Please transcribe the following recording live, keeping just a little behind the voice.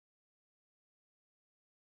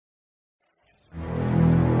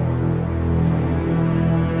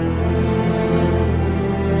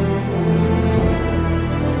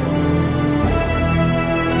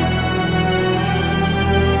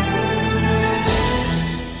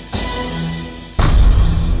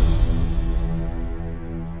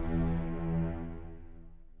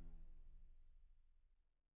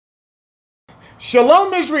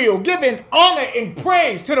Shalom Israel, giving honor and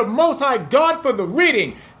praise to the Most High God for the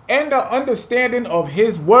reading and the understanding of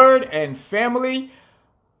His word. And family,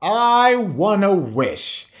 I want to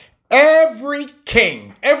wish every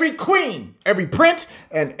king, every queen, every prince,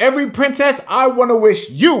 and every princess, I want to wish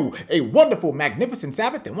you a wonderful, magnificent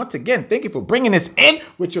Sabbath. And once again, thank you for bringing this in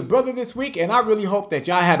with your brother this week. And I really hope that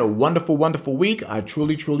y'all had a wonderful, wonderful week. I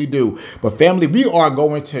truly, truly do. But family, we are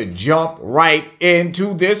going to jump right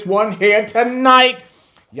into this one here tonight.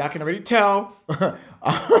 Y'all can already tell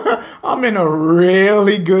I'm in a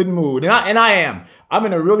really good mood. And I am. I'm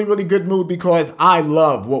in a really, really good mood because I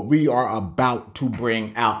love what we are about to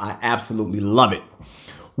bring out. I absolutely love it.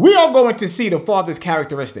 We are going to see the Father's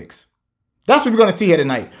characteristics. That's what we're going to see here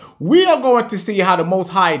tonight. We are going to see how the Most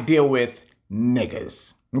High deal with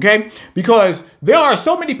niggas. Okay? Because there are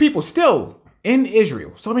so many people still in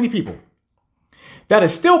Israel, so many people that are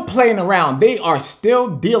still playing around. They are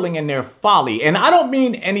still dealing in their folly. And I don't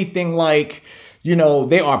mean anything like,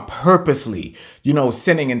 they are purposely,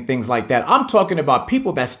 sinning and things like that. I'm talking about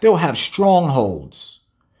people that still have strongholds.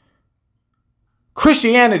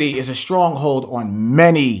 Christianity is a stronghold on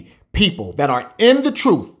many people that are in the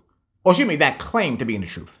truth, or excuse me, that claim to be in the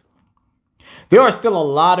truth. There are still a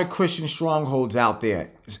lot of Christian strongholds out there.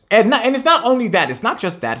 And it's not only that. It's not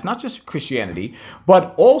just that. It's not just Christianity,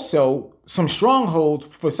 but also some strongholds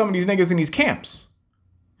for some of these niggas in these camps.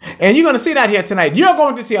 And you're going to see that here tonight. You're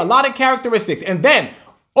going to see a lot of characteristics. And then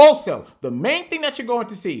also, the main thing that you're going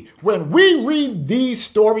to see when we read these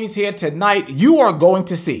stories here tonight, you are going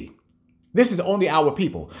to see this is only our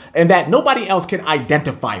people and that nobody else can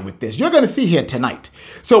identify with this. You're going to see here tonight.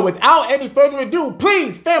 So without any further ado,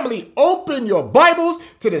 please, family, open your Bibles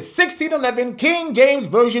to the 1611 King James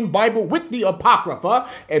Version Bible with the Apocrypha.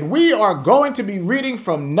 And we are going to be reading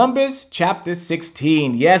from Numbers chapter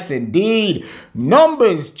 16. Yes, indeed.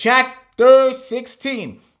 Numbers chapter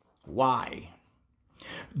 16. Why?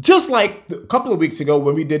 Just like a couple of weeks ago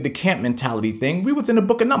when we did the camp mentality thing, we was in the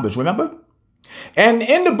book of Numbers, remember? And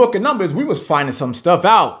in the book of Numbers, we was finding some stuff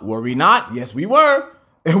out. Were we not? Yes, we were.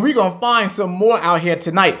 And we're going to find some more out here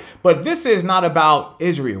tonight. But this is not about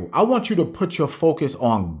Israel. I want you to put your focus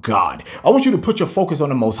on God. I want you to put your focus on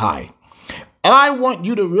the Most High. I want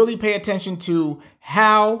you to really pay attention to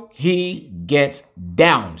how He gets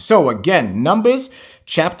down. So again, Numbers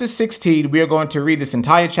chapter 16, we are going to read this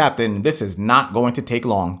entire chapter, and this is not going to take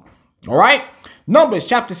long. All right? Numbers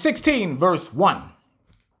chapter 16, verse 1.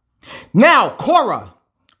 Now Korah,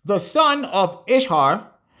 the son of Ishhar,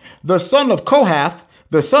 the son of Kohath,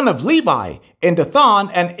 the son of Levi, and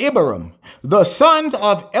Dathan and Abiram, the sons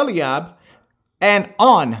of Eliab, and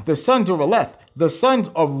On, the sons of Releth, the sons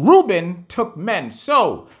of Reuben, took men.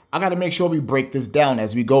 So I got to make sure we break this down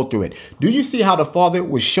as we go through it. Do you see how the Father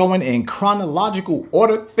was showing in chronological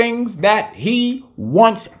order things that He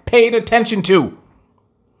once paid attention to?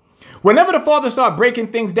 Whenever the Father starts breaking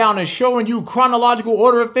things down and showing you chronological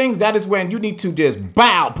order of things, that is when you need to just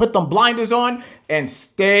bow, put them blinders on, and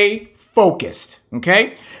stay focused,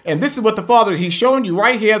 okay? And this is what the Father, He's showing you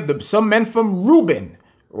right here, some men from Reuben.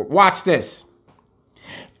 Watch this.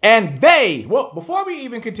 And they, well, before we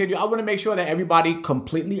even continue, I want to make sure that everybody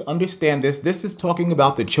completely understand this. This is talking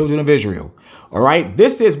about the children of Israel, all right?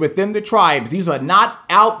 This is within the tribes. These are not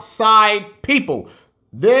outside people.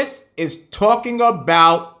 This is talking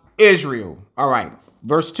about Israel. All right,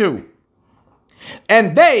 verse 2.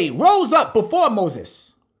 And they rose up before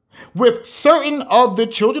Moses with certain of the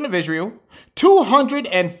children of Israel,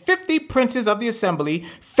 250 princes of the assembly,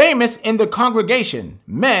 famous in the congregation,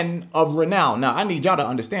 men of renown. Now, I need y'all to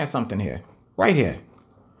understand something here, right here.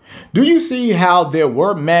 Do you see how there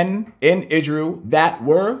were men in Israel that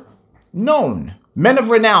were known? Men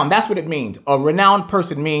of renown, that's what it means. A renowned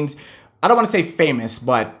person means, I don't want to say famous,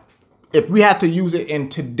 but if we had to use it in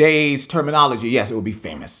today's terminology, yes, it would be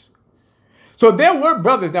famous. So there were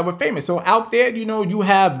brothers that were famous. So out there, you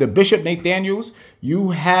have the Bishop Nathaniels, you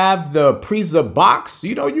have the priest of Box.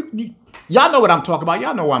 Y'all know what I'm talking about.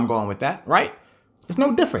 Y'all know where I'm going with that, right? It's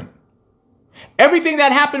no different. Everything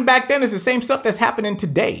that happened back then is the same stuff that's happening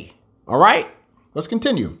today. All right, let's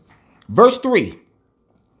continue. Verse 3.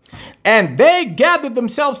 And they gathered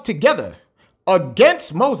themselves together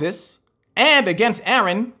against Moses and against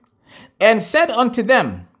Aaron, and said unto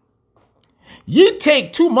them, Ye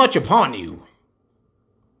take too much upon you,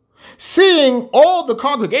 seeing all the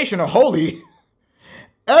congregation are holy,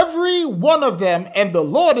 every one of them, and the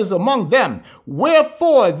Lord is among them.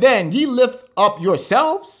 Wherefore then ye lift up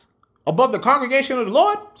yourselves above the congregation of the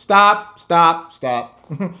Lord? Stop.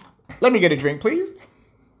 Let me get a drink, please.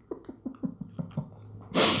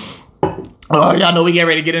 Oh, y'all know we get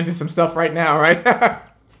ready to get into some stuff right now, right?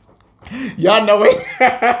 Y'all know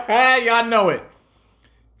it. Y'all know it.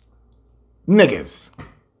 Niggas.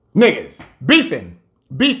 Beefing.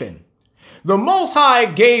 The Most High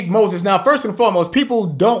gave Moses. Now, first and foremost, people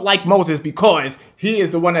don't like Moses because he is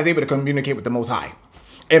the one that's able to communicate with the Most High.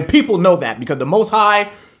 And people know that because the Most High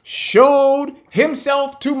showed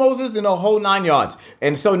himself to Moses in the whole 9 yards.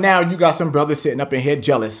 And so now you got some brothers sitting up in here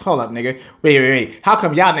jealous. Hold up, nigga. Wait. How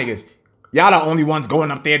come y'all niggas, y'all the only ones going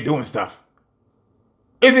up there doing stuff?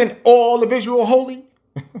 Isn't all of Israel holy?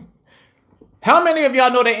 How many of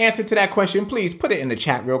y'all know the answer to that question? Please put it in the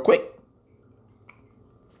chat real quick.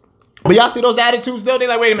 But y'all see those attitudes though? They're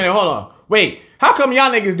like, wait a minute, hold on. Wait, how come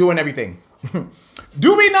y'all niggas doing everything?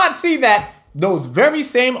 Do we not see that those very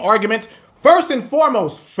same arguments, first and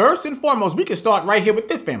foremost, we can start right here with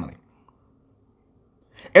this family.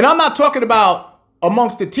 And I'm not talking about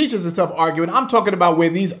amongst the teachers and stuff arguing. I'm talking about where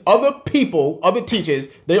these other people, other teachers,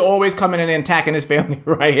 they always come in and attacking this family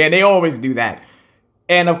right here. They always do that.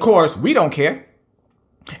 And of course, we don't care.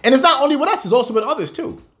 And it's not only with us, it's also with others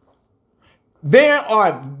too. There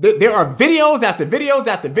are videos after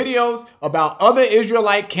videos about other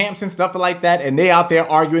Israelite camps and stuff like that. And they out there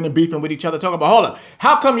arguing and beefing with each other, talking about, hold up,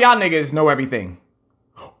 how come y'all niggas know everything?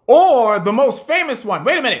 Or the most famous one,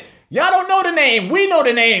 wait a minute, y'all don't know the name. We know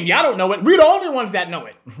the name. Y'all don't know it. We're the only ones that know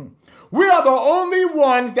it. We are the only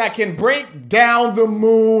ones that can break down the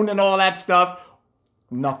moon and all that stuff.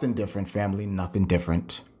 Nothing different, family. Nothing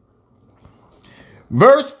different.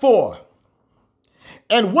 Verse 4.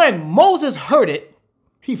 And when Moses heard it,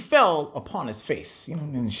 he fell upon his face, you know,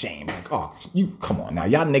 in shame. Like, oh, you come on now,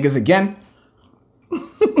 y'all niggas again.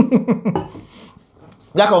 Y'all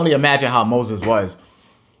can only imagine how Moses was.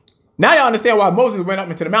 Now y'all understand why Moses went up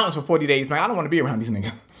into the mountains for 40 days. Man, I don't want to be around these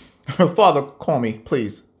niggas. Father, call me,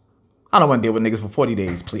 please. I don't want to deal with niggas for 40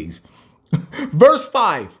 days, please. Verse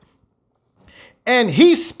 5. And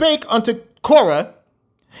he spake unto Korah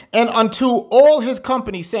and unto all his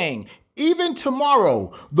company, saying, even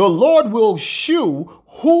tomorrow the Lord will shew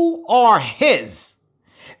who are his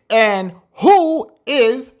and who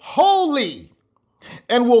is holy,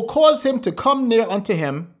 and will cause him to come near unto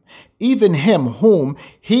him, even him whom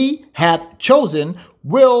he hath chosen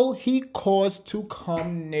will he cause to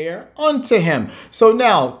come near unto him. So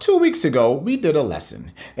now, 2 weeks ago, we did a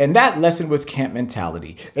lesson, and that lesson was camp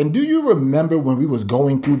mentality. And do you remember when we was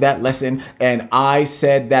going through that lesson and I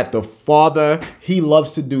said that the Father, he loves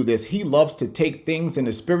to do this. He loves to take things in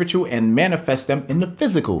the spiritual and manifest them in the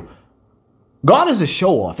physical. God is a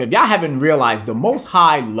show off. If y'all haven't realized, the Most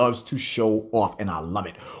High loves to show off, and I love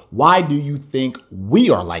it. Why do you think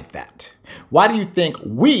we are like that? Why do you think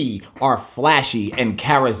we are flashy and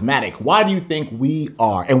charismatic? Why do you think we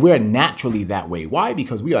are? And we're naturally that way. Why?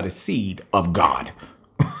 Because we are the seed of God.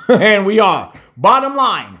 And we are. Bottom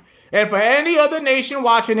line. And for any other nation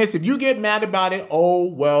watching this, if you get mad about it, oh,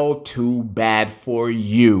 well, too bad for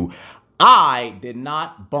you. I did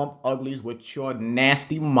not bump uglies with your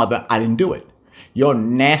nasty mother. I didn't do it. Your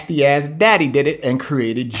nasty ass daddy did it and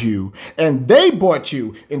created you. And they brought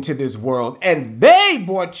you into this world. And they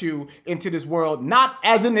brought you into this world not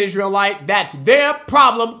as an Israelite. That's their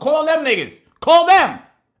problem. Call them niggas. Call them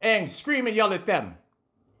and scream and yell at them.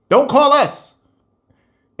 Don't call us.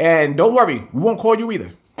 And don't worry, we won't call you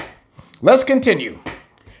either. Let's continue.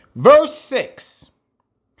 Verse 6.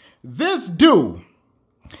 This do.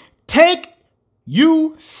 Take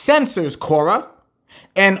you censers, Korah,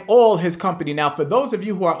 and all his company. Now, for those of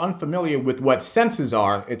you who are unfamiliar with what censers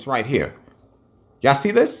are, it's right here. Y'all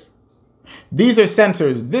see this? These are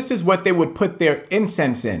censers. This is what they would put their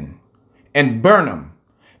incense in and burn them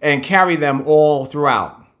and carry them all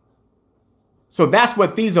throughout. So that's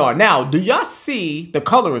what these are. Now, do y'all see the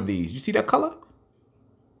color of these? You see that color?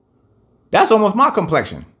 That's almost my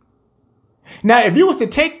complexion. Now, if you was to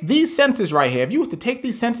take these censers right here, if you was to take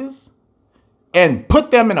these censers and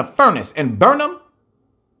put them in a furnace and burn them,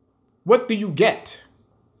 what do you get?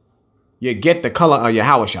 You get the color of your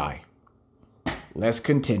Hawashai. Let's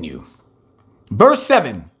continue. Verse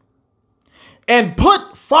 7. And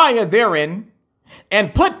put fire therein,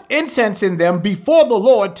 and put incense in them before the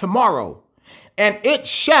Lord tomorrow. And it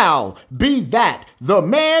shall be that the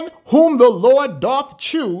man whom the Lord doth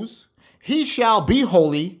choose, he shall be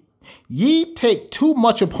holy. Ye take too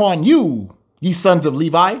much upon you, ye sons of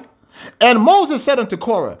Levi. And Moses said unto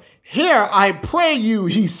Korah, hear, I pray you,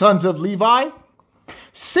 ye sons of Levi,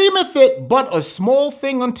 seemeth it but a small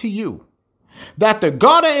thing unto you, that the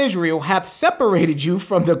God of Israel hath separated you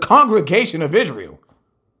from the congregation of Israel,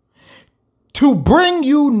 to bring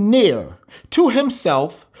you near to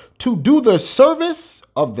himself, to do the service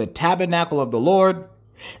of the tabernacle of the Lord,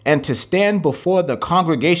 and to stand before the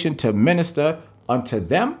congregation to minister unto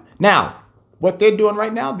them. Now, what they're doing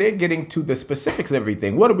right now, they're getting to the specifics of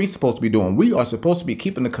everything. What are we supposed to be doing? We are supposed to be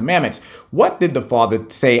keeping the commandments. What did the Father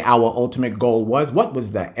say our ultimate goal was? What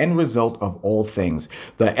was the end result of all things?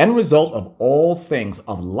 The end result of all things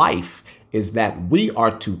of life is that we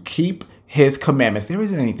are to keep his commandments. There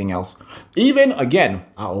isn't anything else. Even, again,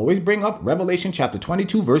 I always bring up Revelation chapter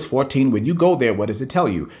 22, verse 14. When you go there, what does it tell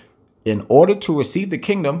you? In order to receive the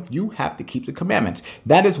kingdom, you have to keep the commandments.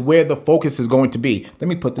 That is where the focus is going to be. Let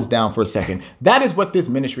me put this down for a second. That is what this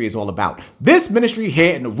ministry is all about. This ministry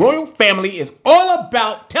here in the royal family is all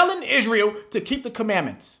about telling Israel to keep the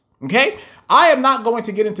commandments. Okay? I am not going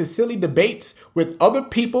to get into silly debates with other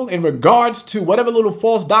people in regards to whatever little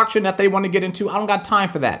false doctrine that they want to get into. I don't got time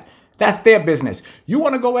for that. That's their business. You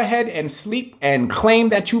want to go ahead and sleep and claim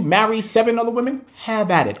that you marry 7 other women? Have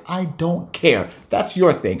at it. I don't care. That's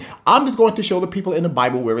your thing. I'm just going to show the people in the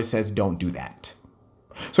Bible where it says don't do that.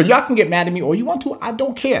 So y'all can get mad at me all you want to. I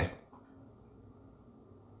don't care.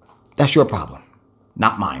 That's your problem,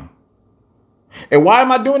 not mine. And why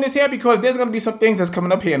am I doing this here? Because there's going to be some things that's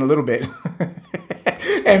coming up here in a little bit.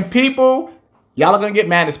 And people, y'all are going to get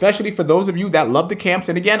mad, especially for those of you that love the camps.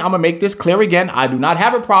 And again, I'm going to make this clear again. I do not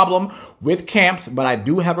have a problem with camps, but I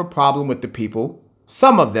do have a problem with the people,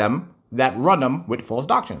 some of them, that run them with false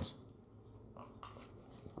doctrines.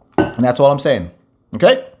 And that's all I'm saying.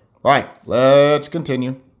 Okay? All right. Let's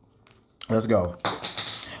continue. Let's go.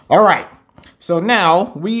 All right. So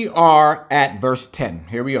now we are at verse 10.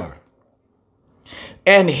 Here we are.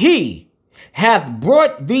 And he hath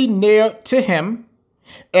brought thee near to him,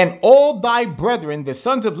 and all thy brethren, the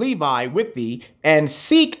sons of Levi, with thee, and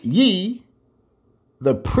seek ye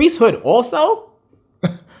the priesthood also?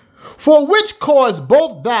 For which cause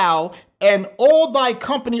both thou and all thy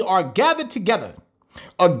company are gathered together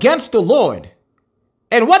against the Lord.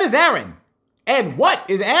 And what is Aaron? And what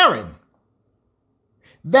is Aaron?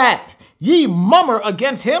 That ye murmur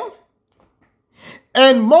against him?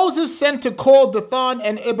 And Moses sent to call Dathan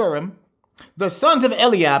and Abiram, the sons of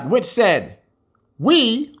Eliab, which said,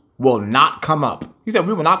 we will not come up. He said,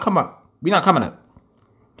 we will not come up. We're not coming up.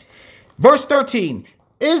 Verse 13,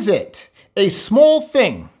 is it a small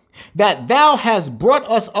thing that thou hast brought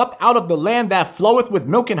us up out of the land that floweth with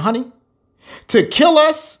milk and honey, to kill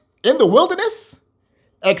us in the wilderness?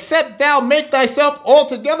 Except thou make thyself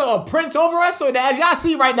altogether a prince over us? So that as y'all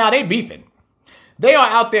see right now, they beefing. They are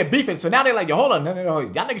out there beefing. So now they're like, yo, hold on. No.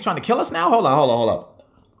 Y'all niggas trying to kill us now? Hold up.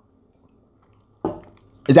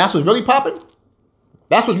 Is that what's really popping?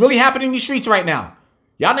 That's what's really happening in these streets right now.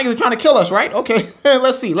 Y'all niggas are trying to kill us, right? Okay,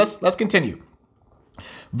 let's see. Let's continue.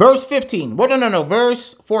 Verse 15. Well, no.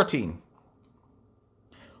 Verse 14.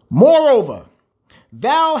 Moreover,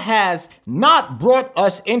 thou hast not brought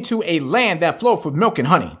us into a land that floweth with milk and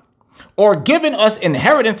honey, or given us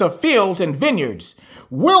inheritance of fields and vineyards.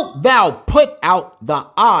 Wilt thou put out the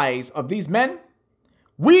eyes of these men?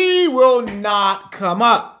 We will not come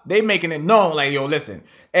up. They making it known like, yo, listen.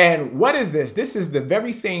 And what is this? This is the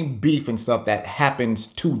very same beef and stuff that happens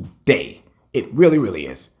today. It really, really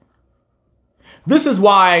is. This is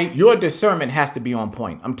why your discernment has to be on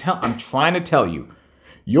point. I'm trying to tell you,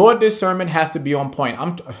 your discernment has to be on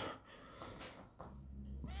point.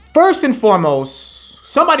 First and foremost,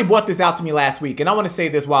 somebody brought this out to me last week, and I want to say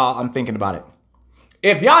this while I'm thinking about it.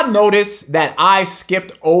 If y'all notice that I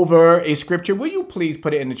skipped over a scripture, will you please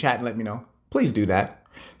put it in the chat and let me know? Please do that.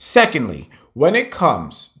 Secondly, when it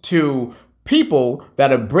comes to people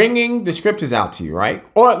that are bringing the scriptures out to you, right?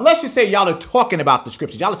 Or let's just say y'all are talking about the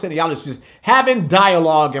scriptures. Y'all are just having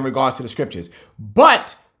dialogue in regards to the scriptures,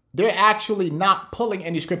 but they're actually not pulling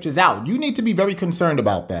any scriptures out. You need to be very concerned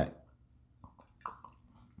about that.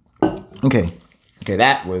 Okay,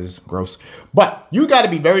 that was gross. But you got to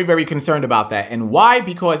be very, very concerned about that. And why?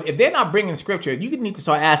 Because if they're not bringing scripture, you need to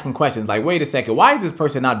start asking questions like, wait a second, why is this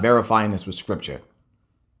person not verifying this with scripture?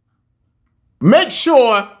 Make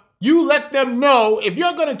sure you let them know if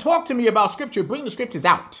you're going to talk to me about scripture, bring the scriptures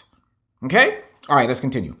out. Okay? All right, let's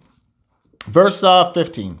continue. Verse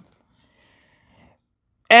 15.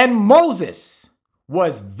 And Moses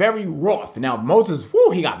was very wroth. Now, Moses,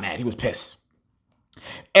 he got mad. He was pissed.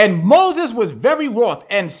 And Moses was very wroth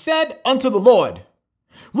and said unto the Lord,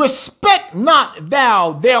 respect not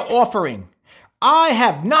thou their offering. I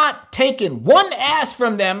have not taken one ass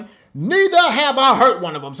from them, neither have I hurt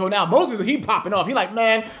one of them. So now Moses, he popping off. He like,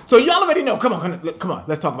 man, so y'all already know. Come on,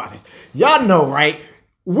 let's talk about this. Y'all know, right?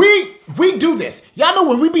 We do this. Y'all know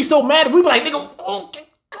when we be so mad, we be like, nigga,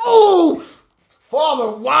 oh,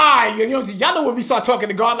 Father, why? You know, y'all know when we start talking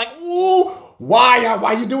to God, like, ooh,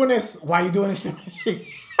 why you doing this? Why you doing this to me?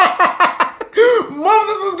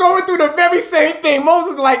 Moses was going through the very same thing.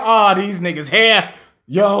 Moses was like, oh, these niggas here.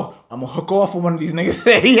 yo, I'm going to hook off of one of these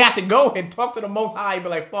niggas. He had to go and talk to the Most High and be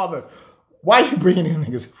like, Father, why are you bringing these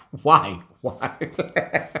niggas? Why?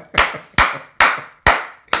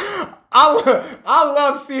 I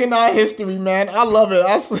love seeing our history, man. I love it.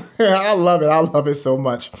 I love it. I love it so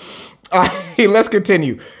much. Let's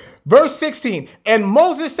continue. Verse 16. And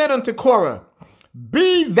Moses said unto Korah,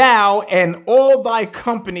 be thou and all thy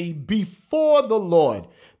company before the Lord,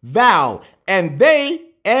 thou and they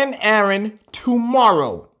and Aaron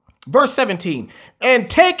tomorrow. Verse 17. And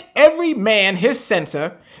take every man his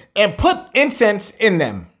censer and put incense in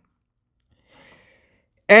them.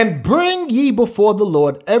 And bring ye before the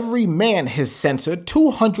Lord every man his censer,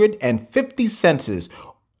 250 censers.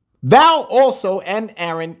 Thou also and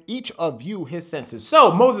Aaron, each of you his censers.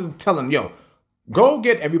 So Moses is telling him, yo, go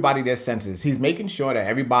get everybody their censers. He's making sure that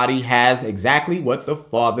everybody has exactly what the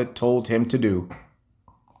Father told him to do.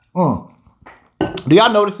 Do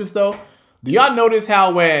y'all notice this though? Do y'all notice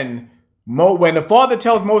how when the Father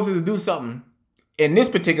tells Moses to do something, in this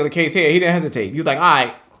particular case here, he didn't hesitate. He was like, all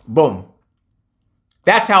right, boom.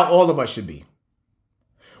 That's how all of us should be.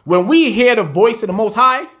 When we hear the voice of the Most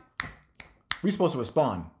High, we're supposed to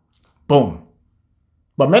respond. Boom.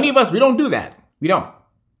 But many of us, we don't do that. We don't.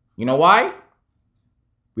 You know why?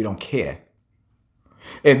 We don't care.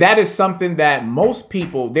 And that is something that most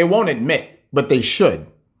people, they won't admit, but they should.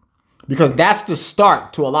 Because that's the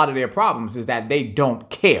start to a lot of their problems, is that they don't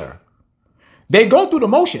care. They go through the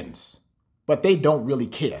motions, but they don't really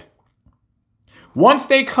care. Once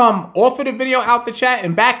they come off of the video, out the chat,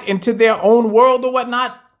 and back into their own world or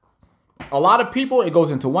whatnot, a lot of people, it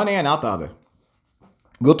goes into one ear and out the other.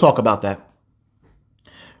 We'll talk about that.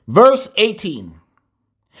 Verse 18.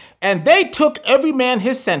 And they took every man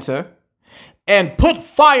his censer and put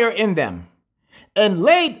fire in them and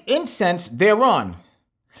laid incense thereon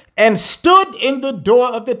and stood in the door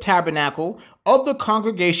of the tabernacle of the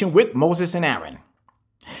congregation with Moses and Aaron.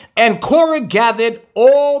 And Korah gathered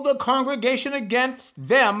all the congregation against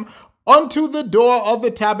them unto the door of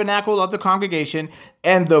the tabernacle of the congregation,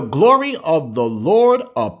 and the glory of the Lord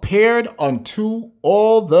appeared unto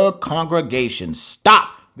all the congregation. Stop.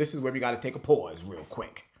 This is where we got to take a pause real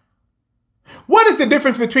quick. What is the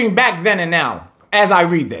difference between back then and now as I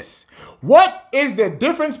read this? What is the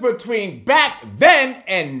difference between back then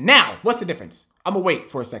and now? What's the difference? I'm going to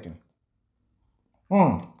wait for a second.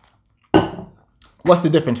 What's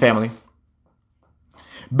the difference, family?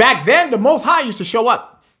 Back then, the Most High used to show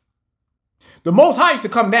up. The Most High used to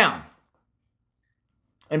come down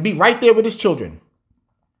and be right there with his children.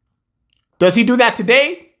 Does he do that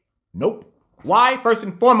today? Nope. Why? First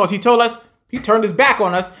and foremost, he told us he turned his back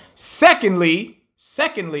on us. Secondly,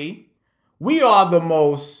 we are the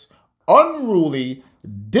most unruly,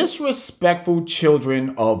 disrespectful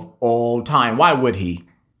children of all time. Why would he?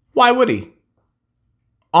 Why would he?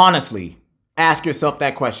 Honestly. Ask yourself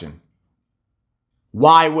that question.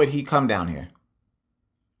 Why would he come down here?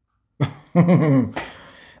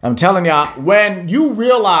 I'm telling y'all, when you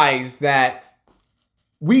realize that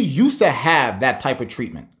we used to have that type of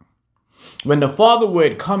treatment, when the Father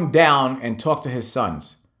would come down and talk to his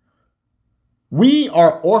sons, we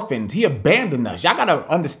are orphans. He abandoned us. Y'all got to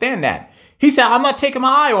understand that. He said, I'm not taking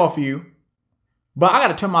my eye off you, but I got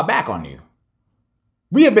to turn my back on you.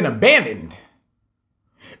 We have been abandoned.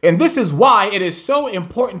 And this is why it is so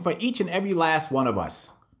important for each and every last one of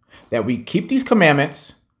us that we keep these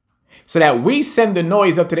commandments so that we send the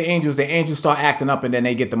noise up to the angels start acting up, and then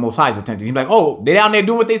they get the Most High's attention. He's like, oh, they're down there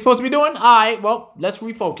doing what they're supposed to be doing? All right, well, let's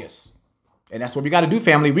refocus. And that's what we got to do,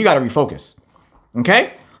 family. We got to refocus.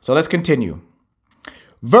 Okay? So let's continue.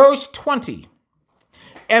 Verse 20.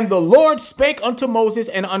 And the Lord spake unto Moses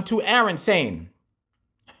and unto Aaron, saying,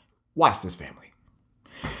 watch this, family.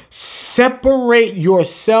 Separate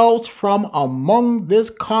yourselves from among this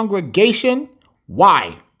congregation.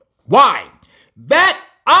 Why? Why? That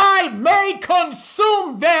I may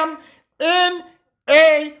consume them in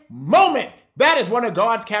a moment. That is one of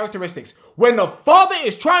God's characteristics. When the Father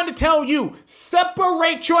is trying to tell you,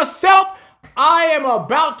 separate yourself, I am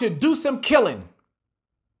about to do some killing.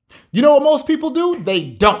 You know what most people do? They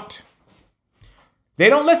don't. They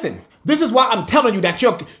don't listen. This is why I'm telling you that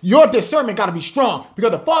your discernment got to be strong, because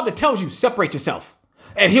the Father tells you separate yourself,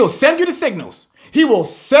 and he'll send you the signals. He will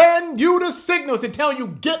send you the signals to tell you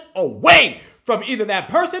get away from either that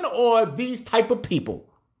person or these type of people.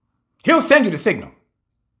 He'll send you the signal,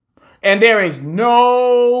 and there is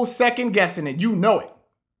no second guessing it. You know it.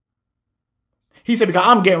 He said, because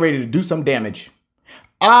I'm getting ready to do some damage.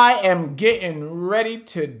 I am getting ready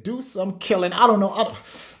to do some killing. I don't know.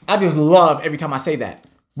 I just love every time I say that.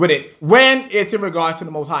 When it's in regards to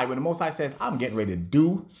the Most High, when the Most High says, I'm getting ready to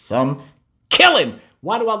do some killing.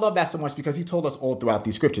 Why do I love that so much? Because he told us all throughout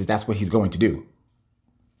these scriptures that's what he's going to do.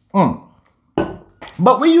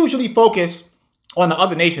 But we usually focus on the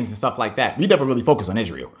other nations and stuff like that. We never really focus on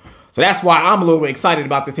Israel. So that's why I'm a little bit excited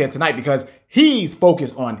about this here tonight, because he's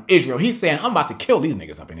focused on Israel. He's saying, I'm about to kill these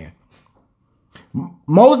niggas up in here.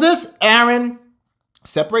 Moses, Aaron,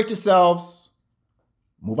 separate yourselves,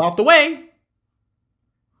 move out the way.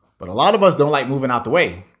 But a lot of us don't like moving out the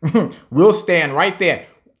way. We'll stand right there.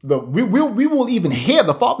 We will even hear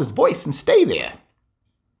the Father's voice and stay there.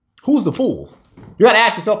 Who's the fool? You got to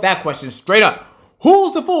ask yourself that question straight up.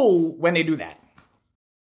 Who's the fool when they do that?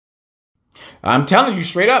 I'm telling you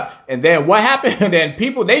straight up. And then what happened? And then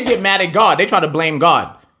people, they get mad at God. They try to blame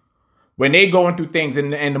God when they going through things.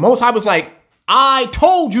 And the Most High was like, I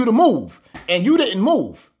told you to move and you didn't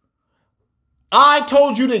move. I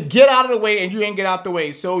told you to get out of the way and you didn't get out the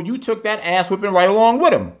way. So you took that ass whipping right along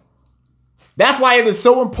with him. That's why it is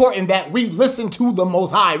so important that we listen to the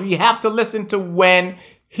Most High. We have to listen to when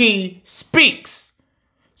he speaks.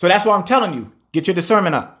 So that's why I'm telling you, get your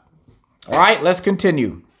discernment up. All right, let's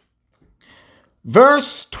continue.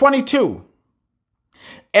 Verse 22.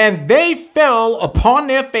 And they fell upon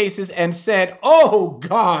their faces and said, Oh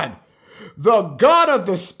God, the God of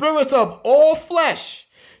the spirits of all flesh,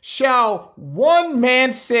 shall one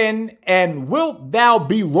man sin, and wilt thou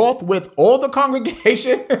be wroth with all the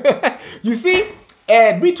congregation? You see?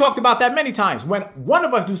 And we talked about that many times. When one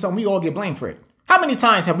of us do something, we all get blamed for it. How many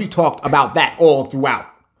times have we talked about that all throughout?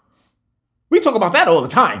 We talk about that all the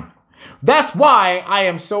time. That's why I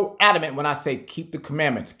am so adamant when I say keep the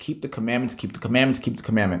commandments, keep the commandments, keep the commandments, keep the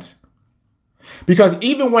commandments. Because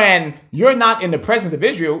even when you're not in the presence of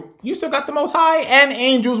Israel, you still got the Most High and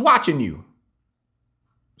angels watching you.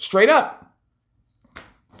 Straight up.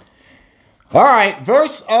 All right,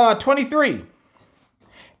 verse 23.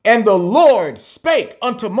 And the Lord spake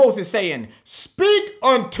unto Moses, saying, Speak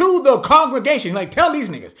unto the congregation. Like, tell these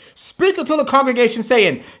niggas. Speak unto the congregation,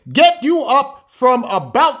 saying, Get you up from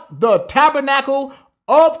about the tabernacle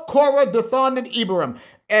of Korah, Dathan, and Abiram.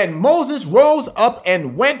 And Moses rose up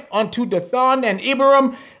and went unto Dathan and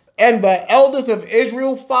Abiram, and the elders of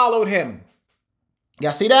Israel followed him.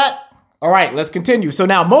 Y'all see that? All right, let's continue. So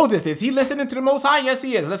now Moses, is he listening to the Most High? Yes,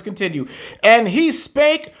 he is. Let's continue. And he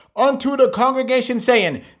spake unto the congregation,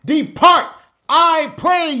 saying, Depart, I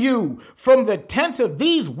pray you, from the tents of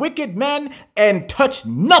these wicked men, and touch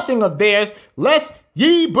nothing of theirs, lest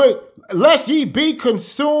ye be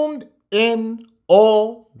consumed in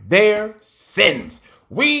all their sins.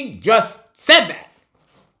 We just said that.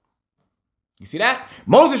 You see that?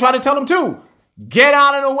 Moses tried to tell them too. Get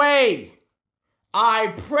out of the way. I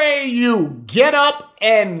pray you, get up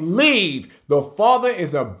and leave. The Father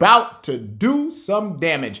is about to do some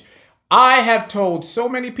damage. I have told so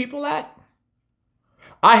many people that.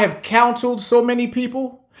 I have counseled so many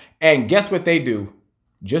people. And guess what they do?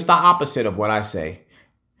 Just the opposite of what I say.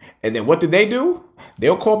 And then what do?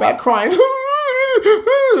 They'll call back crying. Nope,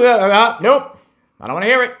 I don't want to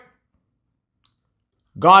hear it.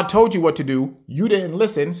 God told you what to do. You didn't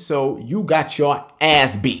listen, so you got your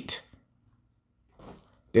ass beat.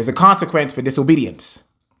 There's a consequence for disobedience.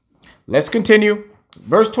 Let's continue.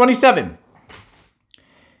 Verse 27.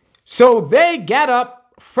 So they got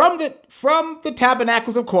up from the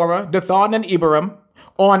tabernacles of Korah, Dathan, and Abiram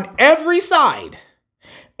on every side.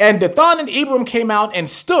 And Dathan and Abiram came out and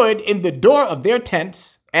stood in the door of their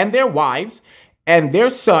tents, and their wives, and their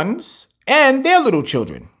sons, and their little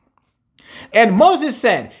children. And Moses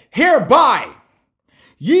said, Hereby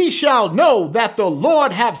ye shall know that the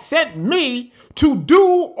Lord hath sent me to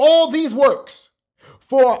do all these works,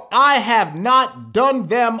 for I have not done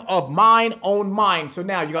them of mine own mind. So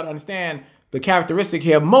now you got to understand the characteristic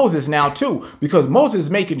here of Moses now too, because Moses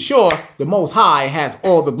is making sure the Most High has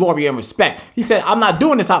all the glory and respect. He said, I'm not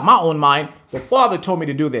doing this out of my own mind. The Father told me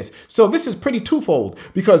to do this. So this is pretty twofold,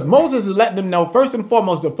 because Moses is letting them know, first and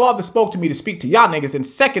foremost, the Father spoke to me to speak to y'all niggas. And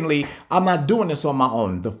secondly, I'm not doing this on my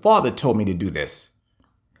own. The Father told me to do this.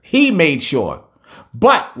 He made sure.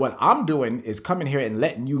 But what I'm doing is coming here and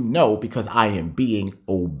letting you know, because I am being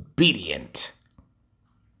obedient.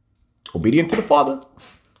 Obedient to the Father.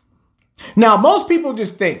 Now, most people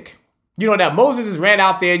just think, that Moses just ran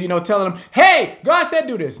out there, telling them, hey, God said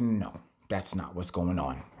do this. No, that's not what's going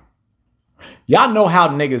on. Y'all know how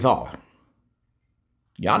niggas are.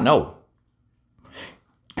 Y'all know.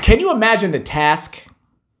 Can you imagine the task?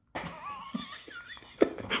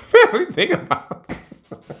 Really think about it.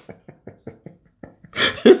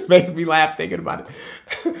 This makes me laugh thinking about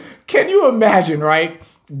it. Can you imagine, right?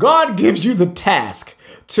 God gives you the task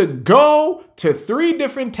to go to 3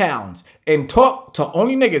 different towns and talk to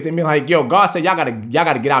only niggas and be like, yo, God said y'all gotta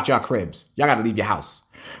get out your cribs. Y'all gotta leave your house.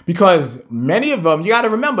 Because many of them, you gotta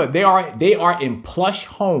remember, they are in plush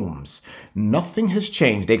homes. Nothing has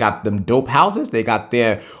changed. They got them dope houses. They got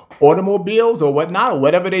their automobiles or whatnot, or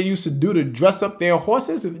whatever they used to do to dress up their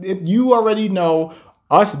horses. You already know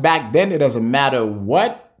us back then. It doesn't matter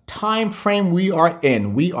what time frame we are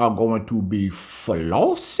in, we are going to be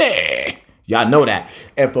flossy. Y'all know that.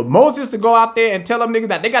 And for Moses to go out there and tell them niggas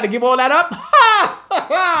that they got to give all that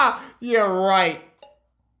up, you're right.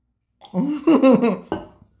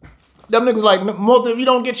 Them niggas like, Moses, if you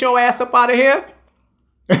don't get your ass up out of here.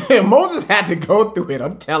 Moses had to go through it,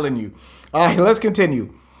 I'm telling you. All right, let's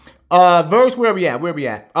continue. Verse, where we at?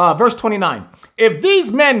 Verse 29. If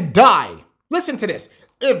these men die, listen to this.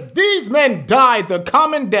 If these men die the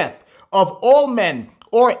common death of all men,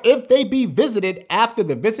 or if they be visited after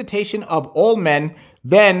the visitation of all men,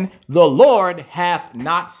 then the Lord hath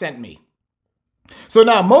not sent me. So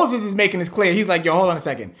now Moses is making this clear. He's like, yo, hold on a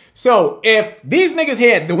second. So if these niggas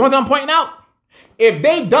here, the ones I'm pointing out, if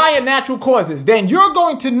they die in natural causes, then you're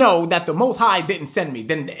going to know that the Most High didn't send me.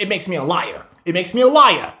 Then it makes me a liar. It makes me a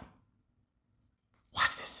liar.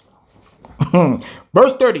 Watch this.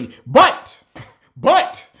 Verse 30. But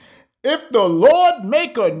if the Lord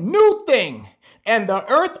make a new thing, and the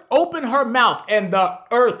earth open her mouth,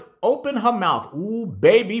 Ooh,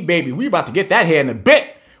 baby, we about to get that here in a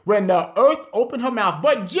bit. When the earth opened her mouth.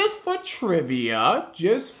 But just for trivia,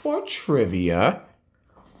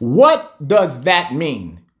 what does that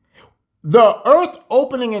mean? The earth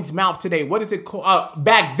opening its mouth today, what is it called?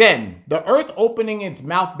 Back then, the earth opening its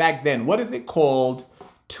mouth back then, what is it called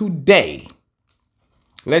today?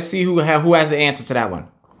 Let's see who has the answer to that one.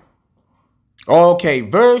 Okay,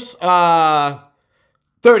 verse 30, I'm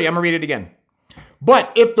gonna read it again.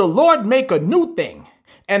 But if the Lord make a new thing,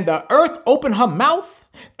 and the earth open her mouth,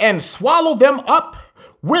 and swallow them up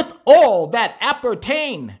with all that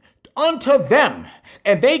appertain unto them,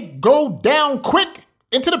 and they go down quick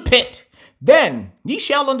into the pit, then ye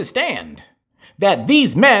shall understand that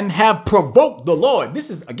these men have provoked the Lord.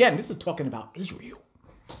 This is talking about Israel.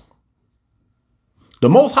 The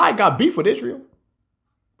Most High got beef with Israel.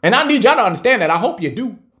 And I need y'all to understand that. I hope you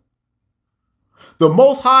do. The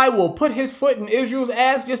Most High will put his foot in Israel's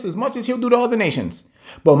ass just as much as he'll do to other nations.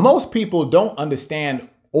 But most people don't understand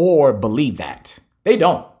or believe that. They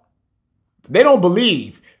don't. They don't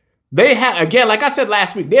believe. They have, again, like I said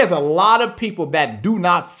last week, there's a lot of people that do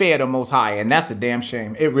not fear the Most High. And that's a damn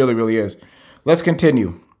shame. It really, really is. Let's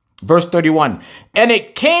continue. Verse 31. And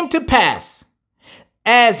it came to pass,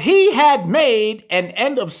 as he had made an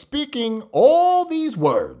end of speaking all these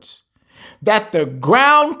words, that the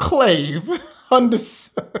ground clave under...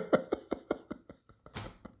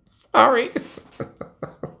 Sorry.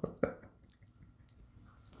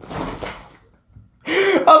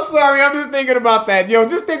 I'm sorry. I'm just thinking about that. Yo,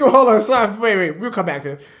 just think of, hold on. Sorry, wait. We'll come back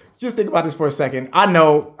to it. Just think about this for a second. I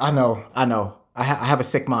know. I have a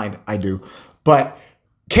sick mind. I do. But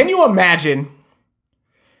can you imagine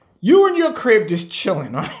you in your crib just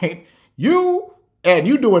chilling, right? You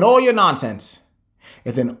doing all your nonsense.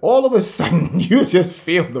 And then all of a sudden you just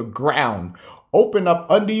feel the ground open up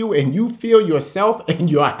under you and you feel yourself and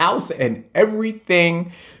your house and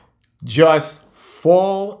everything just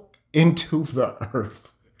fall into the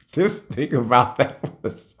earth. Just think about that for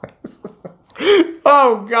a second.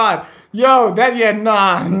 Oh God. Yo,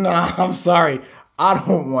 I'm sorry. I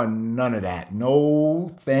don't want none of that.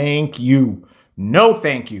 No, thank you. No,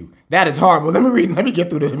 thank you. That is horrible. Let me get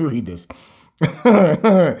through this. Let me read this.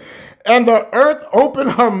 And the earth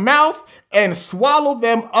opened her mouth and swallowed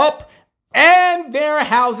them up and their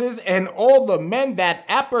houses and all the men that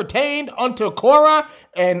appertained unto Korah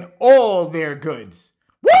and all their goods.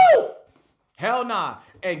 Woo! Hell nah.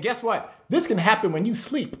 And guess what? This can happen when you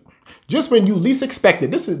sleep. Just when you least expect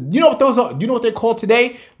it. This is, you know what those are? You know what they're called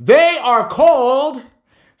today? They are called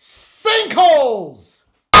sinkholes.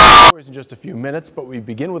 In just a few minutes, but we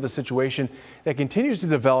begin with a situation that continues to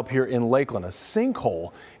develop here in Lakeland. A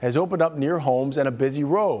sinkhole has opened up near homes and a busy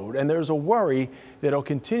road, and there's a worry that it'll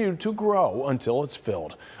continue to grow until it's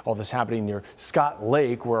filled. All this happening near Scott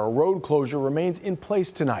Lake, where a road closure remains in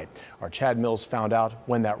place tonight. Our Chad Mills found out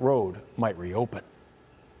when that road might reopen.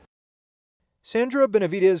 Sandra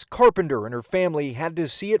Benavides Carpenter and her family had to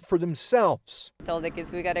see it for themselves. I told the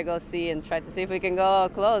kids we gotta go see and try to see if we can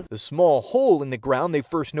go close. The small hole in the ground they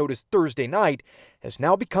first noticed Thursday night has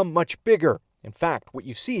now become much bigger. In fact, what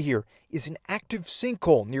you see here is an active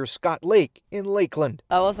sinkhole near Scott Lake in Lakeland.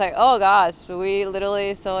 I was like, oh gosh, we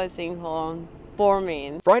literally saw a sinkhole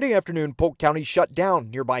forming. Friday afternoon, Polk County shut down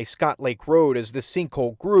nearby Scott Lake Road as the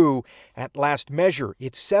sinkhole grew. At last measure,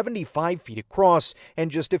 it's 75 feet across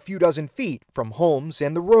and just a few dozen feet from homes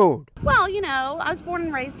and the road. Well, you know, I was born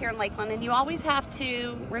and raised here in Lakeland, and you always have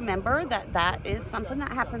to remember that that is something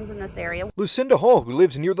that happens in this area. Lucinda Hall, who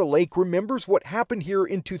lives near the lake, remembers what happened here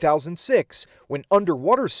in 2006 when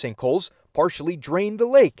underwater sinkholes partially drained the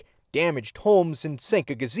lake, damaged homes, and sank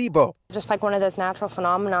a gazebo. Just like one of those natural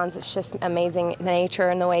phenomenons, it's just amazing nature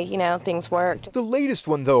and the way, you know, things worked. The latest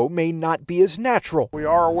one, though, may not be as natural. We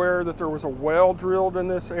are aware that there was a well drilled in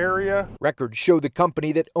this area. Records show the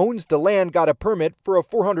company that owns the land got a permit for a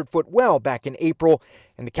 400-foot well back in April,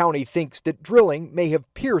 and the county thinks that drilling may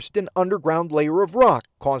have pierced an underground layer of rock,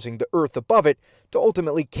 causing the earth above it to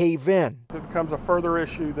ultimately cave in. If it becomes a further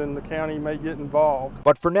issue, then the county may get involved.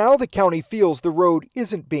 But for now, the county feels the road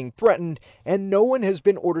isn't being threatened and no one has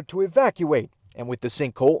been ordered to evacuate. And with the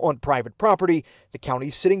sinkhole on private property, the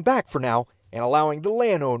county's sitting back for now and allowing the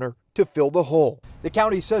landowner to fill the hole. The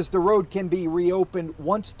county says the road can be reopened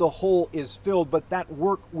once the hole is filled, but that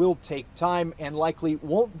work will take time and likely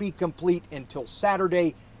won't be complete until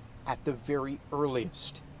Saturday at the very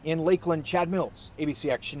earliest. In Lakeland, Chad Mills,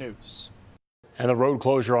 ABC Action News. And the road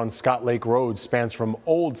closure on Scott Lake Road spans from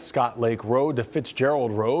Old Scott Lake Road to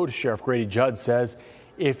Fitzgerald Road. Sheriff Grady Judd says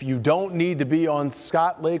if you don't need to be on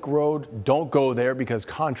Scott Lake Road, don't go there because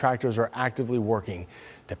contractors are actively working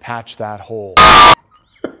to patch that hole.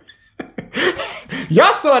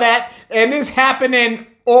 Y'all saw that, and it's happening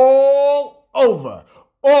all over.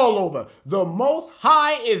 All over. The Most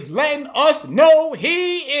High is letting us know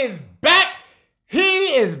He is back.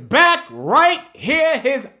 He is back right here.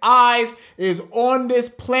 His eyes is on this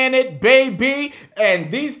planet, baby.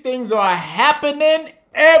 And these things are happening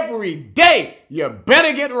every day. You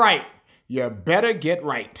better get right. You better get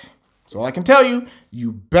right. That's all I can tell you.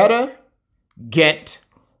 You better get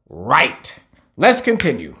right. Let's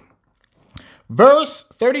continue. Verse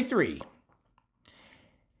 33.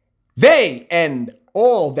 They and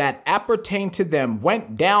all that appertain to them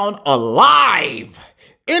went down alive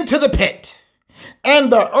into the pit.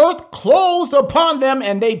 And the earth closed upon them,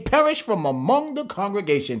 and they perished from among the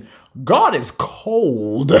congregation. God is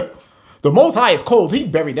cold. The Most High is cold. He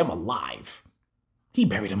buried them alive. He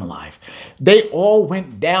buried them alive. They all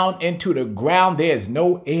went down into the ground. There's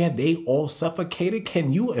no air. They all suffocated.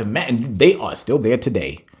 Can you imagine? They are still there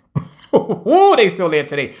today. Ooh, they still there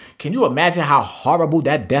today. Can you imagine how horrible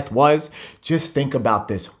that death was? Just think about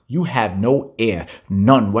this. You have no air,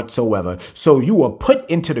 none whatsoever. So you were put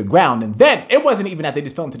into the ground. And then it wasn't even that they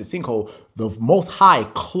just fell into the sinkhole. The Most High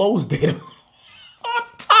closed it on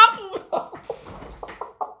top of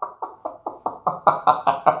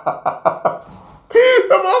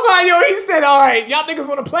the Most High, yo, he said, all right, y'all niggas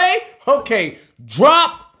want to play? Okay,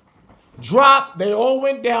 drop. They all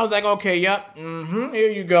went down. Like, okay, yep,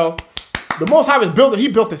 here you go. The Most High was building, he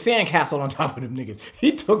built a sandcastle on top of them niggas.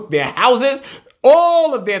 He took their houses,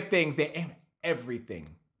 all of their things, everything.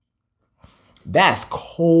 That's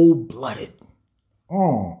cold-blooded.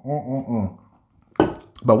 But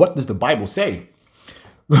what does the Bible say?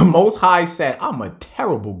 The Most High said, I'm a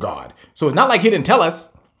terrible God. So it's not like he didn't tell us.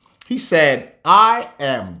 He said, I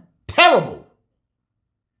am terrible.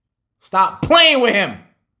 Stop playing with him.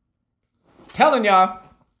 Telling y'all.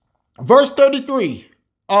 Verse 33.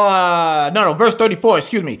 Verse 34,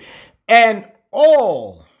 excuse me. And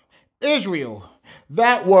all Israel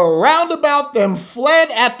that were round about them fled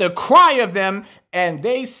at the cry of them, and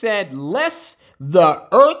they said, lest the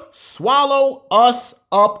earth swallow us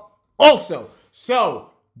up also. So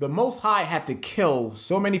the Most High had to kill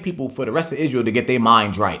so many people for the rest of Israel to get their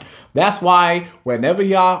minds right. That's why whenever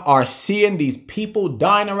y'all are seeing these people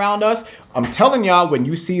dying around us, I'm telling y'all, when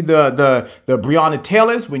you see the Breonna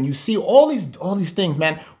Taylors, when you see all these things,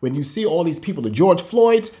 man, when you see all these people, the George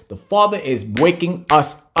Floyds, the Father is waking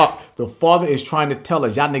us up. The Father is trying to tell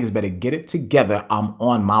us, y'all niggas better get it together. I'm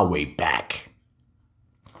on my way back.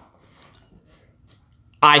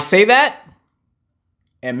 I say that,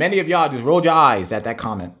 and many of y'all just rolled your eyes at that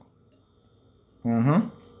comment. You're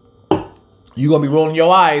going to be rolling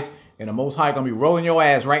your eyes, and the Most High going to be rolling your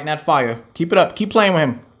ass right in that fire. Keep it up. Keep playing with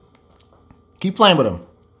him. Keep playing with him.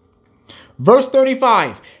 Verse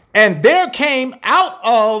 35. And there came out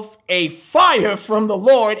of a fire from the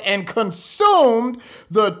Lord and consumed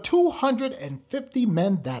the 250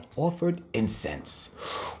 men that offered incense.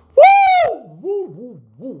 Woo! Woo, woo,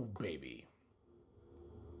 woo, baby.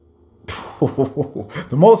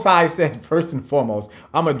 The Most High said, first and foremost,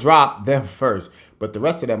 I'm going to drop them first, but the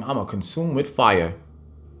rest of them, I'm going to consume with fire.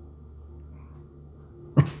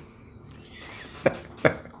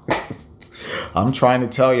 I'm trying to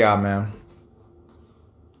tell y'all, man.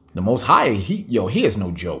 The Most High, he is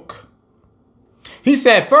no joke. He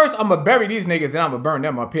said, first, I'm going to bury these niggas, then I'm going to burn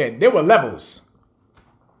them up here. There were levels.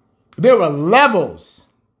 There were levels.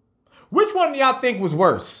 Which one do y'all think was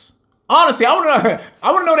worse? Honestly, I want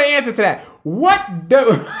to know the answer to that. What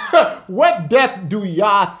death do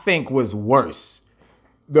y'all think was worse?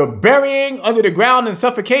 The burying under the ground in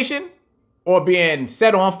suffocation or being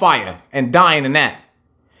set on fire and dying in that?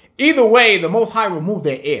 Either way, the Most High removed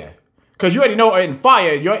their air. Because you already know in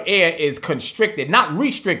fire, your air is constricted, not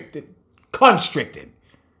restricted, constricted.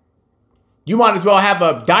 You might as well have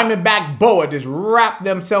a diamondback boa just wrap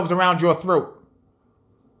themselves around your throat.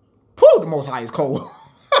 Whew, the Most High is cold.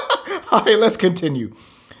 All right, let's continue.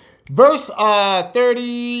 Verse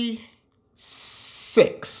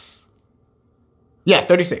 36. Yeah,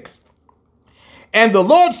 36. And the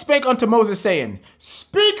Lord spake unto Moses, saying,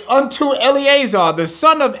 speak unto Eleazar, the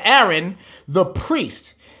son of Aaron, the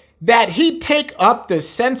priest, that he take up the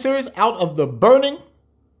censers out of the burning,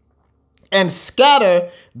 and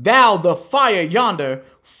scatter thou the fire yonder,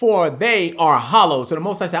 for they are hollow. So the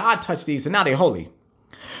Most High said, I touched these, and now they're holy.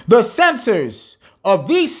 The censers of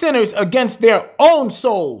these sinners against their own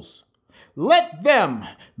souls, let them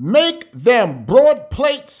make them broad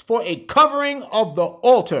plates for a covering of the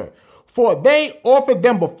altar, for they offered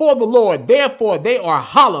them before the Lord, therefore they are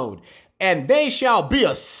hallowed, and they shall be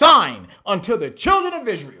a sign unto the children of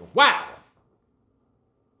Israel. Wow.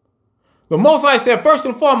 The Most High said, first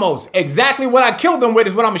and foremost, exactly what I killed them with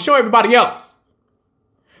is what I'm going to show everybody else.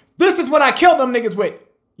 This is what I killed them niggas with.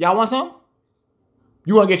 Y'all want some?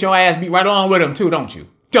 You want to get your ass beat right along with them too, don't you?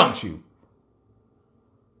 Don't you?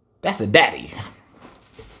 That's a daddy.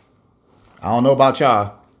 I don't know about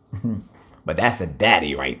y'all, but that's a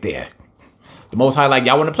daddy right there. The Most High like,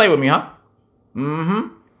 y'all want to play with me, huh?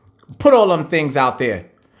 Mm-hmm. Put all them things out there.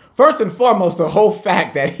 First and foremost, the whole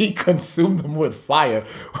fact that he consumed them with fire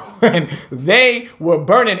when they were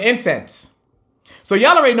burning incense. So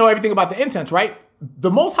y'all already know everything about the incense, right?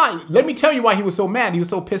 The Most High, let me tell you why he was so mad. He was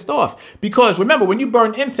so pissed off. Because remember, when you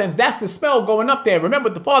burn incense, that's the smell going up there. Remember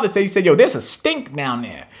what the Father said? He said, yo, there's a stink down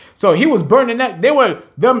there. So he was burning that. They were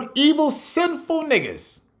them evil, sinful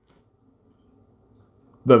niggas.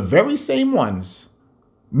 The very same ones.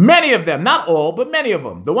 Many of them, not all, but many of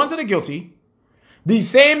them. The ones that are guilty. These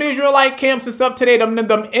same Israelite camps and stuff today, them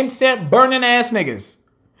incense burning ass niggas.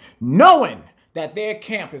 Knowing that their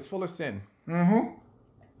camp is full of sin. Mm-hmm.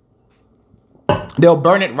 They'll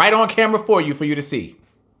burn it right on camera for you to see.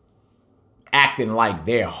 Acting like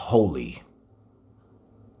they're holy.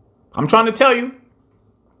 I'm trying to tell you.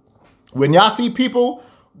 When y'all see people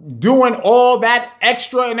doing all that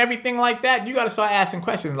extra and everything like that, you got to start asking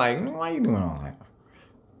questions like, why are you doing all that?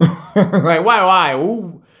 Like, why?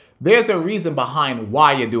 Ooh, there's a reason behind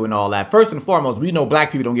why you're doing all that. First and foremost, we know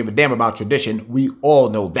black people don't give a damn about tradition. We all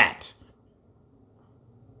know that.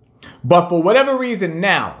 But for whatever reason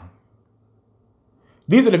now,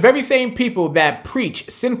 these are the very same people that preach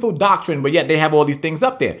sinful doctrine, but yet they have all these things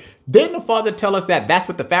up there. Didn't the Father tell us that that's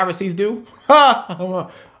what the Pharisees do? I'm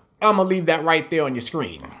going to leave that right there on your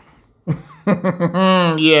screen.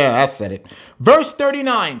 Yeah, I said it. Verse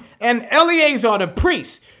 39, and Eleazar the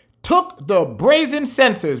priest took the brazen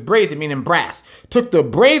censers, brazen meaning brass, took the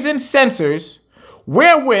brazen censers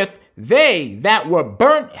wherewith they that were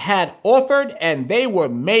burnt had offered, and they were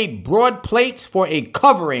made broad plates for a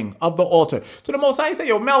covering of the altar. So the Most High said,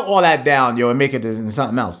 yo, melt all that down, yo, and make it into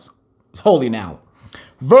something else. It's holy now.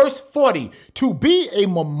 Verse 40, to be a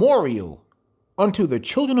memorial unto the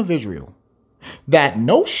children of Israel, that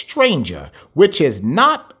no stranger which is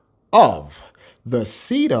not of the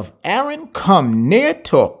seed of Aaron come near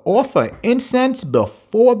to offer incense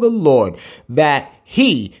before the Lord, that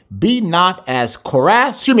he be not as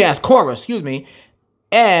Korah,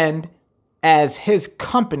 and as his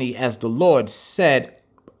company, as the Lord said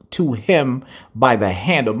to him by the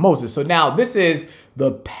hand of Moses. So now this is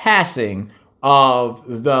the passing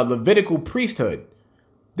of the Levitical priesthood.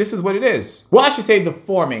 This is what it is. Well, I should say the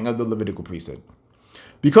forming of the Levitical priesthood.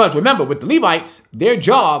 Because remember, with the Levites, their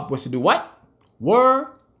job was to do what?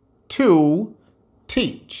 Were to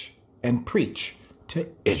teach and preach to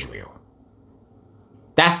Israel.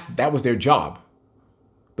 That was their job.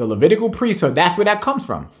 The Levitical priesthood, that's where that comes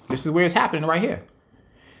from. This is where it's happening right here.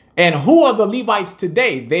 And who are the Levites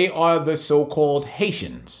today? They are the so-called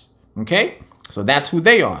Haitians. Okay? So that's who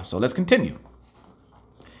they are. So let's continue.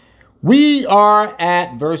 We are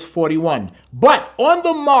at verse 41. But on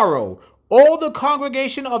the morrow, all the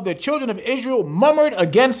congregation of the children of Israel murmured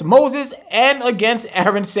against Moses and against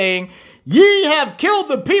Aaron, saying, ye have killed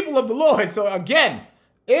the people of the Lord. So again,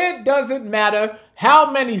 it doesn't matter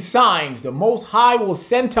how many signs the Most High will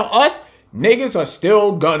send to us. niggas are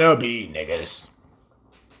still gonna be niggas.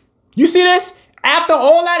 You see this? After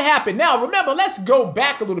all that happened. Now, remember, let's go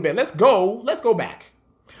back a little bit. Let's go back.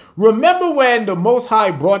 Remember when the Most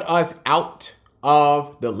High brought us out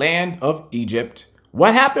of the land of Egypt?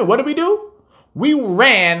 What happened? What did we do? We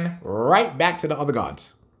ran right back to the other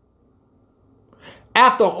gods.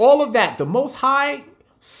 After all of that, the Most High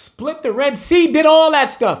split the Red Sea, did all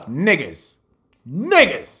that stuff. Niggas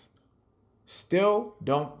still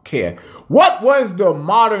don't care. What was the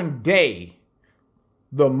modern day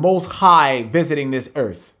the Most High visiting this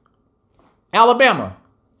earth? Alabama,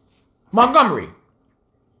 Montgomery.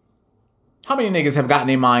 How many niggas have gotten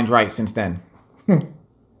their minds right since then?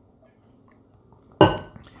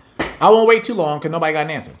 I won't wait too long because nobody got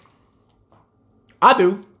an answer. I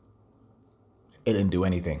do. It didn't do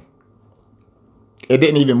anything. It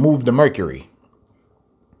didn't even move the mercury.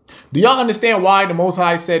 Do y'all understand why the Most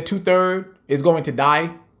High said 2/3 is going to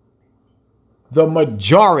die? The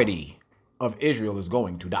majority of Israel is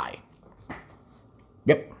going to die.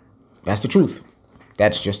 Yep, that's the truth.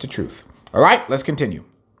 That's just the truth. All right, let's continue.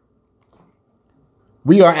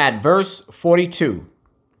 We are at verse 42.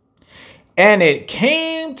 And it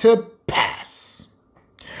came to pass,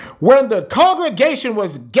 when the congregation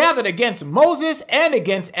was gathered against Moses and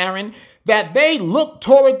against Aaron, that they looked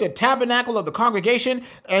toward the tabernacle of the congregation,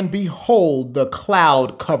 and behold, the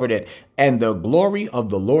cloud covered it, and the glory of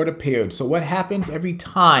the Lord appeared. So what happens every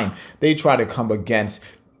time they try to come against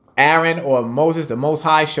Aaron or Moses? The Most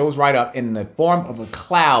High shows right up in the form of a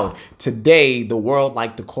cloud. Today, the world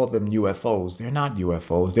like to call them UFOs. They're not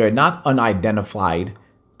UFOs. They're not unidentified.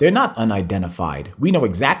 They're not unidentified. We know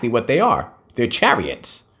exactly what they are. They're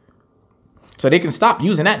chariots. So they can stop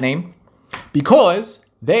using that name because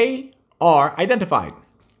they are identified.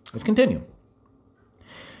 Let's continue.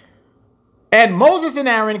 And Moses and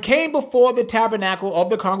Aaron came before the tabernacle of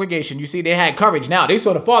the congregation. You see, they had courage now. They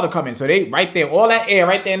saw the Father coming. So they right there, all that air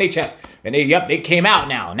right there in their chest. And they came out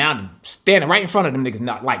now. Now standing right in front of them niggas,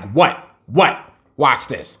 not like, what? Watch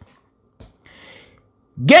this.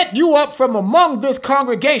 Get you up from among this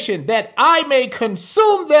congregation, that I may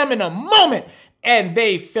consume them in a moment. And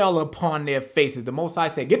they fell upon their faces. The Most High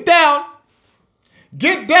said, get down.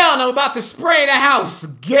 Get down. I'm about to spray the house.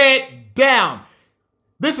 Get down.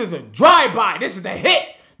 This is a drive-by. This is the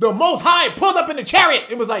hit. The Most High pulled up in the chariot.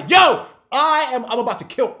 It was like, yo, I'm about to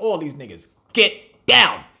kill all these niggas. Get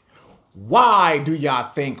down. Why do y'all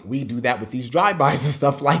think we do that with these drive-bys and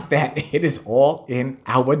stuff like that? It is all in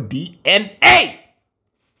our DNA.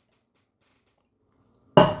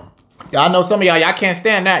 Y'all know some of y'all can't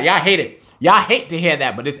stand that. Y'all hate it. Y'all hate to hear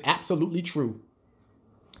that, but it's absolutely true.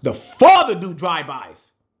 The Father do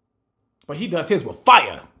drive-bys, but he does his with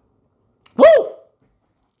fire. Woo!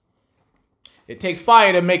 It takes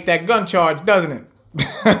fire to make that gun charge, doesn't it?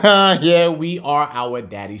 Yeah, we are our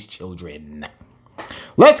daddy's children.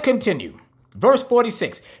 Let's continue. Verse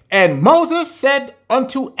 46. And Moses said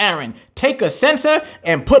unto Aaron, take a censer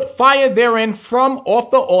and put fire therein from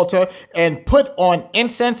off the altar, and put on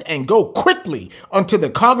incense, and go quickly unto the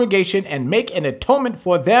congregation, and make an atonement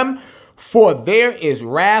for them. For there is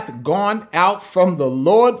wrath gone out from the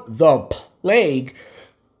Lord. The plague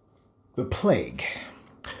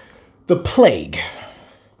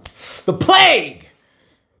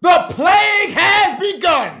has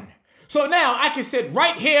begun. So now I can sit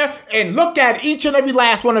right here and look at each and every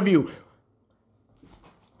last one of you.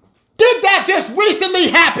 Did that just recently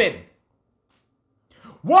happen?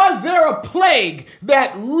 Was there a plague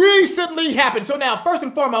that recently happened? So now, first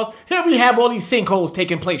and foremost, here we have all these sinkholes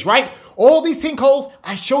taking place, right? All these sinkholes,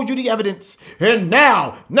 I showed you the evidence. And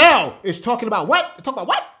now it's talking about what? It's talking about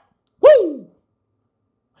what? Woo!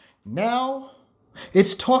 Now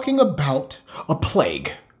it's talking about a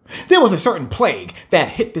plague. There was a certain plague that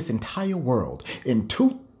hit this entire world in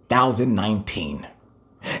 2019.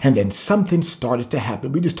 And then something started to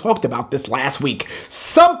happen. We just talked about this last week.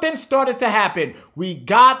 Something started to happen. We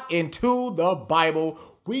got into the Bible.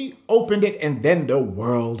 We opened it, and then the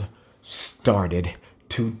world started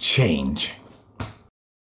to change.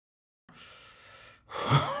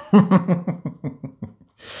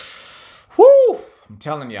 Whoo! I'm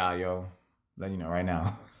telling y'all, yo. Letting you know right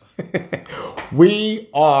now. We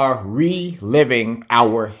are reliving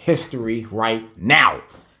our history right now.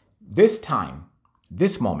 This time,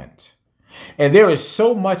 this moment. And there is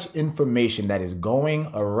so much information that is going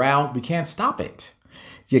around. We can't stop it.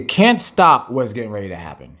 You can't stop what's getting ready to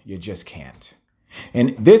happen. You just can't.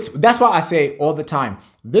 And that's why I say all the time,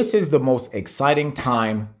 this is the most exciting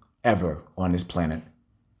time ever on this planet.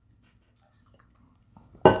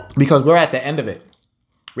 Because we're at the end of it.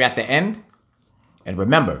 We're at the end. And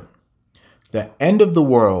remember, the end of the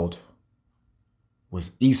world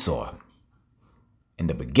was Esau. In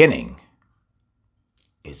the beginning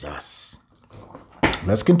is us.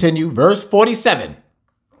 Let's continue. Verse 47.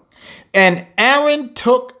 And Aaron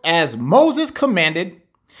took as Moses commanded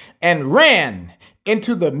and ran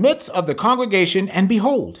into the midst of the congregation, and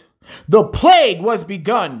behold, the plague was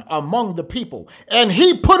begun among the people. And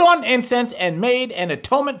he put on incense and made an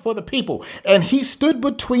atonement for the people. And he stood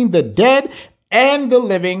between the dead and the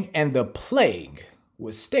living, and the plague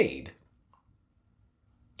was stayed.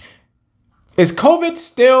 Is COVID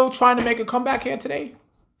still trying to make a comeback here today?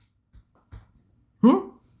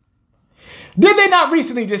 Did they not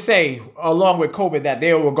recently just say, along with COVID, that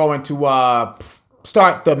they were going to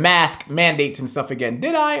start the mask mandates and stuff again?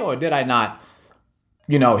 Did I or did I not,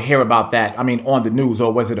 hear about that? I mean, on the news,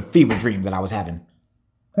 or was it a fever dream that I was having?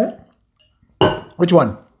 Which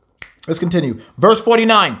one? Let's continue. Verse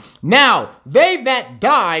 49. Now, they that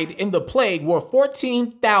died in the plague were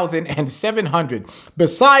 14,700,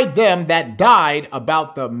 beside them that died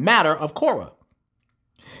about the matter of Korah.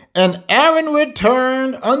 And Aaron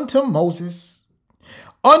returned unto Moses,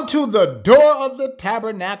 unto the door of the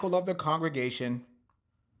tabernacle of the congregation,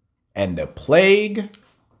 and the plague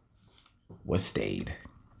was stayed.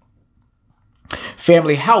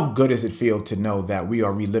 Family, how good does it feel to know that we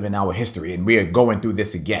are reliving our history and we are going through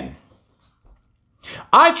this again?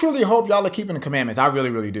 I truly hope y'all are keeping the commandments. I really,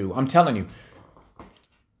 really do. I'm telling you,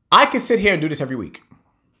 I could sit here and do this every week.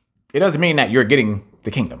 It doesn't mean that you're getting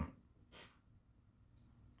the kingdom.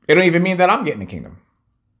 It don't even mean that I'm getting the kingdom.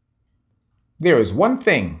 There is one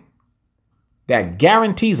thing that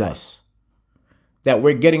guarantees us that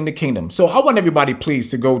we're getting the kingdom. So I want everybody, please,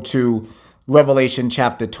 to go to Revelation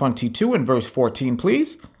chapter 22 and verse 14,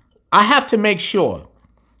 please. I have to make sure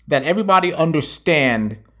that everybody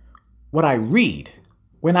understand what I read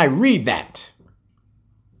when I read that.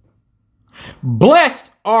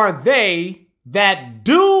 Blessed are they that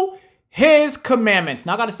do his commandments.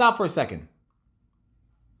 Now I got to stop for a second.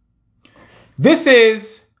 This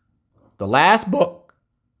is the last book,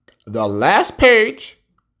 the last page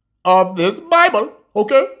of this Bible,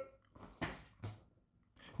 okay?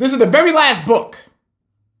 This is the very last book.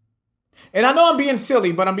 And I know I'm being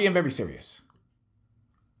silly, but I'm being very serious.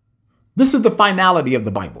 This is the finality of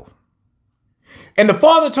the Bible. And the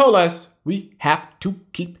Father told us we have to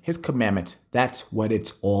keep his commandments. That's what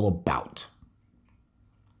it's all about.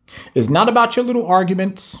 It's not about your little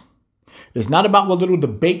arguments. It's not about what little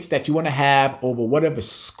debates that you want to have over whatever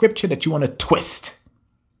scripture that you want to twist.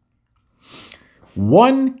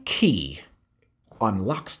 One key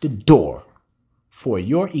unlocks the door for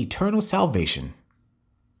your eternal salvation,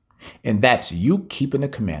 and that's you keeping the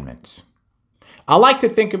commandments. I like to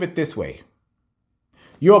think of it this way.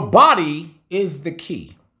 Your body is the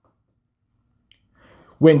key.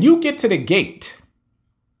 When you get to the gate,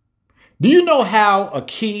 do you know how a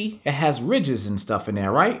key, it has ridges and stuff in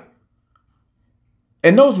there, right?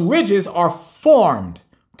 And those ridges are formed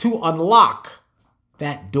to unlock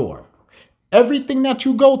that door. Everything that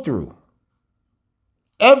you go through,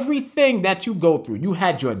 you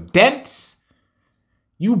had your dents,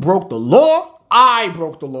 you broke the law, I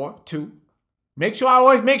broke the law too.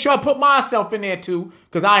 Always make sure I put myself in there too,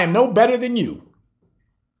 because I am no better than you.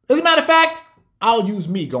 As a matter of fact, I'll use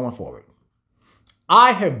me going forward.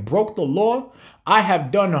 I have broke the law. I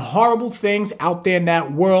have done horrible things out there in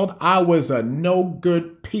that world. I was a no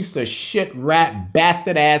good piece of shit, rat,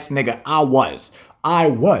 bastard ass nigga. I was.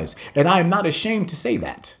 And I am not ashamed to say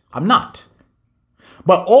that. I'm not.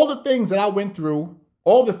 But all the things that I went through,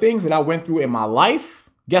 in my life,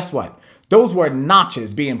 guess what? Those were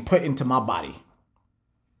notches being put into my body.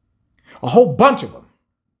 A whole bunch of them.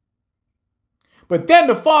 But then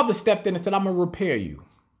the Father stepped in and said, I'm going to repair you.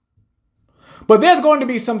 But there's going to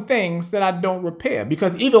be some things that I don't repair.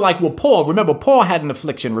 Because even like with Paul, remember, Paul had an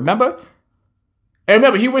affliction, remember? And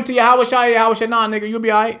remember, he went to Yahweh Shai, nah, nigga, you'll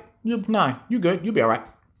be all right. You good. You'll be all right.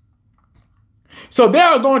 So there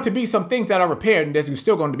are going to be some things that are repaired, and there's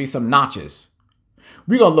still going to be some notches.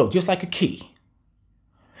 We're going to look just like a key.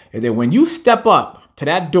 And then when you step up to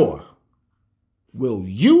that door, will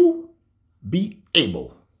you be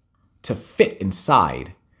able to fit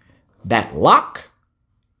inside that lock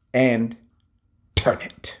and turn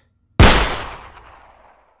it?